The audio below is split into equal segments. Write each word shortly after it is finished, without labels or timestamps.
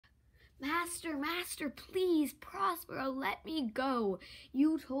Master, please, Prospero, let me go.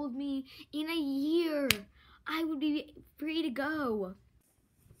 You told me in a year I would be free to go.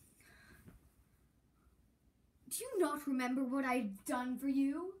 Do you not remember what I've done for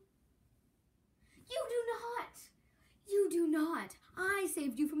you? You do not. I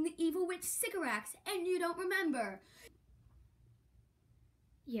saved you from the evil witch Sycorax, and you don't remember.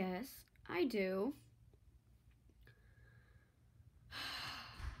 Yes, I do.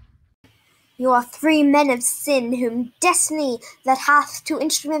 You are 3 men of sin, whom destiny that hath to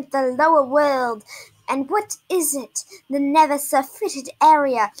instrument the lower world. And what is it the never surfeited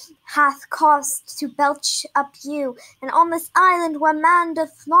area hath caused to belch up you? And on this island where man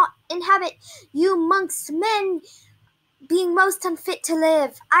doth not inhabit, you monks men being most unfit to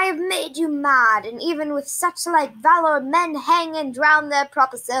live, I have made you mad, and even with such like valor men hang and drown their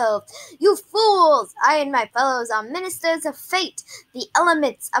proper selves. You fools! I and my fellows are ministers of fate, the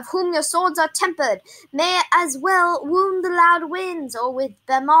elements of whom your swords are tempered may as well wound the loud winds, or with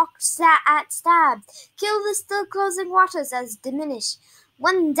bemarked at stabs kill the still closing waters as diminish.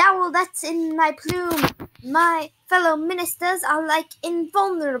 One dowel that's in my plume, my fellow ministers are like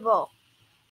invulnerable.